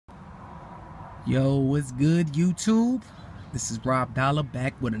Yo, what's good, YouTube? This is Rob Dollar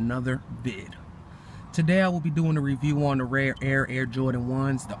back with another vid. Today I will be doing a review on the Rare Air Jordan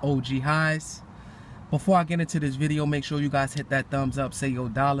 1s, the OG highs. Before I get into this video, make sure you guys hit that thumbs up, say yo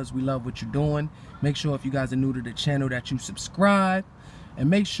dollars, we love what you're doing. Make sure if you guys are new to the channel that you subscribe. And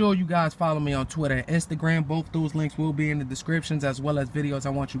make sure you guys follow me on Twitter and Instagram. Both those links will be in the descriptions, as well as videos I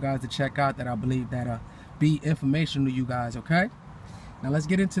want you guys to check out that I believe that be information to you guys, okay? Now let's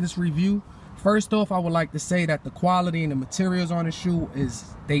get into this review. First off, I would like to say that the quality and the materials on the shoe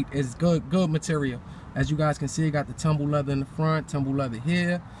is good material. As you guys can see, it got the tumble leather in the front, tumble leather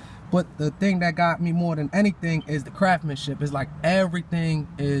here. But the thing that got me more than anything is the craftsmanship. It's like everything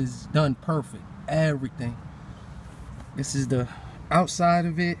is done perfect. Everything. This is the outside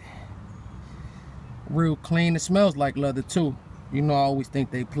of it. Real clean. It smells like leather too. You know, I always think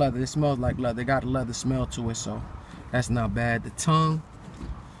they leather. It smells like leather. It got a leather smell to it, so that's not bad. The tongue,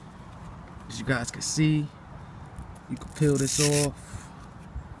 as you guys can see, you can peel this off.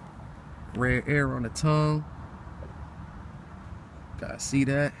 Rare Air on the tongue. You guys see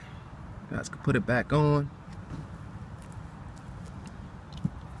that? You guys can put it back on.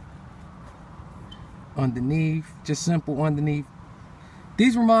 Underneath, just simple underneath.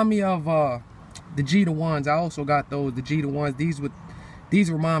 These remind me of the G1s. I also got those, the G1s. These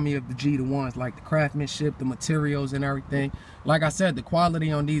remind me of the G1s, like the craftsmanship, the materials and everything. Like I said, the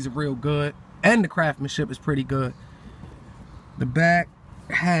quality on these are real good, and the craftsmanship is pretty good. The back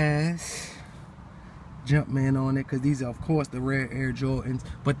has Jumpman on it, because these are of course the Rare Air Jordans,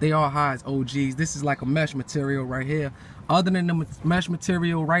 but they are highs OGs. This is like a mesh material right here. Other than the mesh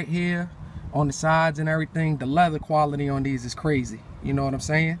material right here on the sides and everything, the leather quality on these is crazy. You know what I'm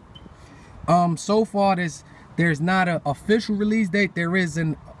saying? So far there's not an official release date. There is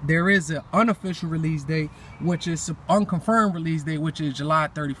an unofficial release date, which is an unconfirmed release date, which is July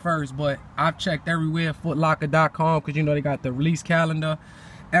 31st. But I've checked everywhere, footlocker.com, because you know they got the release calendar,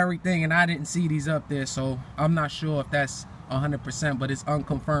 everything, and I didn't see these up there, so I'm not sure if that's 100%, but it's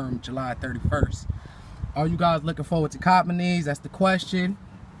unconfirmed July 31st. Are you guys looking forward to copping these? That's the question.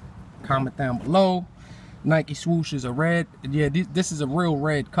 Comment down below. Nike swooshes are red. Yeah, this is a real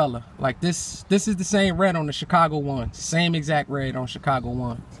red color. Like this is the same red on the Chicago ones. Same exact red on Chicago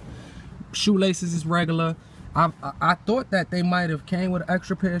ones. Shoelaces is regular. I thought that they might have came with an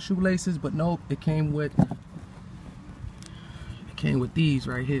extra pair of shoelaces, but nope, it came with these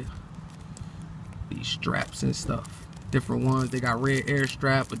right here. These straps and stuff. Different ones. They got Rare Air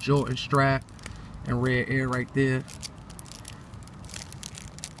strap, a Jordan strap, and Rare Air right there.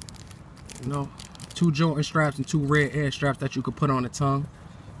 You know, 2 Jordan straps and 2 Rare Air straps that you could put on the tongue.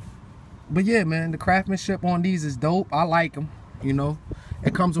 But yeah, man, the craftsmanship on these is dope. I like them, you know.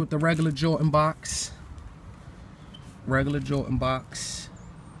 It comes with the regular Jordan box. Regular Jordan box.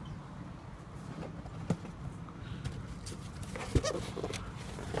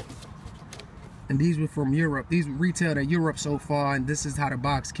 And these were from Europe. These retailed at Europe so far, and this is how the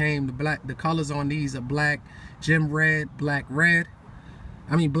box came. The colors on these are black, gem red, black red.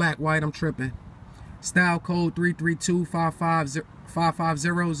 I mean black white, I'm tripping. Style code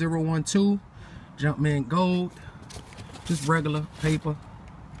 332-550-012. Jumpman gold. Just regular paper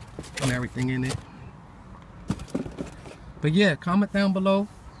and everything in it. But yeah, comment down below.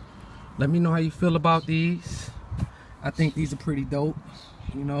 Let me know how you feel about these. I think these are pretty dope.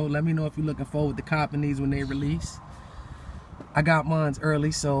 You know, let me know if you're looking forward to copping these when they release. I got mines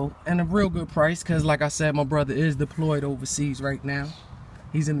early, so, and a real good price, because like I said, my brother is deployed overseas right now.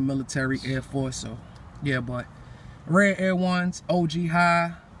 He's in the military, Air Force, so yeah. But Rare Air 1s, OG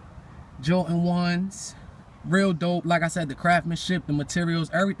high, Jordan 1s, real dope. Like I said, the craftsmanship, the materials,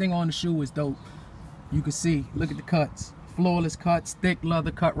 everything on the shoe is dope. You can see, look at the cuts. Flawless cuts, thick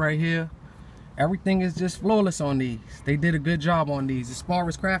leather cut right here. Everything is just flawless on these. They did a good job on these. As far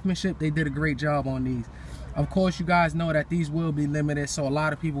as craftsmanship, they did a great job on these. Of course, you guys know that these will be limited, so a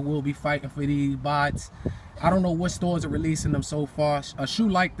lot of people will be fighting for these VIDS. I don't know what stores are releasing them so far. A shoe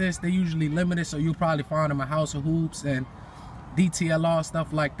like this, they're usually limited, so you'll probably find them at House of Hoops and DTLR,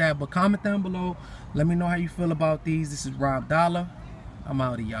 stuff like that. But comment down below. Let me know how you feel about these. This is Rob Dollar. I'm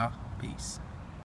out of y'all. Peace.